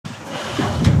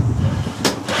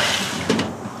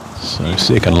So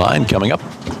second line coming up.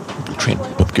 Trent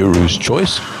with Guru's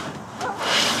Choice.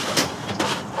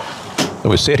 So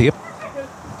we're set here.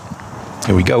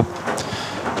 Here we go.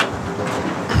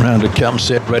 Round it comes,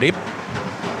 set, ready.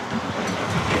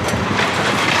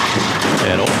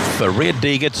 And off the Red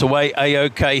D gets away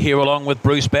A-OK here along with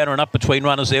Bruce Banner, and up between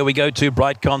runners there we go to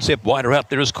Bright Concept. Wider out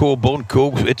there is Cawbourne.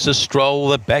 Cool, it's a stroll.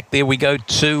 The back there we go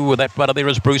to that runner there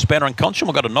is Bruce Banner, and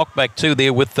Conscience got a knockback too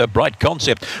there with Bright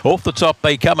Concept. Off the top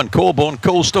they come, and Cawbourne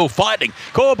Cool still fighting.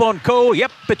 Cawbourne Cool,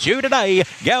 yep, it's you today.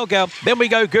 Go. Then we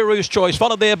go Guru's Choice,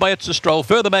 followed there by It's a Stroll.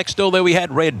 Further back still there we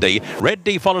had Red D. Red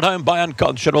D followed home by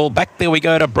Unconscionable. Back there we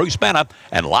go to Bruce Banner,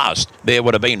 and last there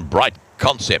would have been Bright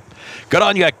Concept. Good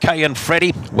on you, Kay and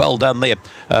Freddie. Well done there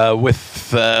with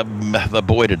the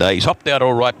boy today. He's hopped out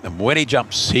all right, and when he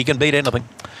jumps, he can beat anything.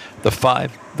 The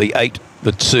 5, the 8,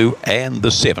 the 2, and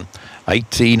the 7.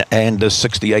 18 and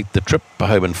 68 the trip,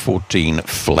 home and 14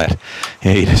 flat.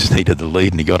 He just needed the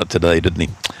lead, and he got it today, didn't he?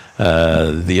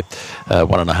 The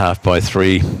 1.5 by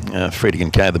 3. Freddie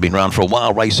and Kay, they've been around for a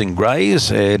while racing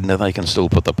greys, and they can still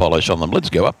put the polish on them.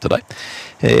 Let's go up today.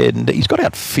 And he's got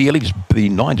out fairly. The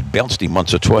nine's bounced him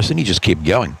once or twice, and he just kept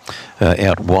going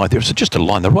out wide. There's just a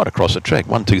line. They're right across the track.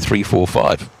 1, 2, 3, 4,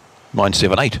 5. 9,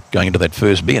 7, 8 going into that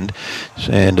first bend,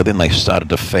 and then they started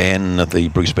to fan. The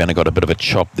Bruce Banner got a bit of a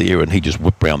chop there, and he just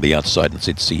whipped round the outside and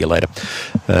said see you later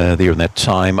there in that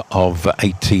time of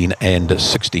 18 and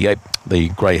 68. The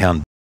Greyhound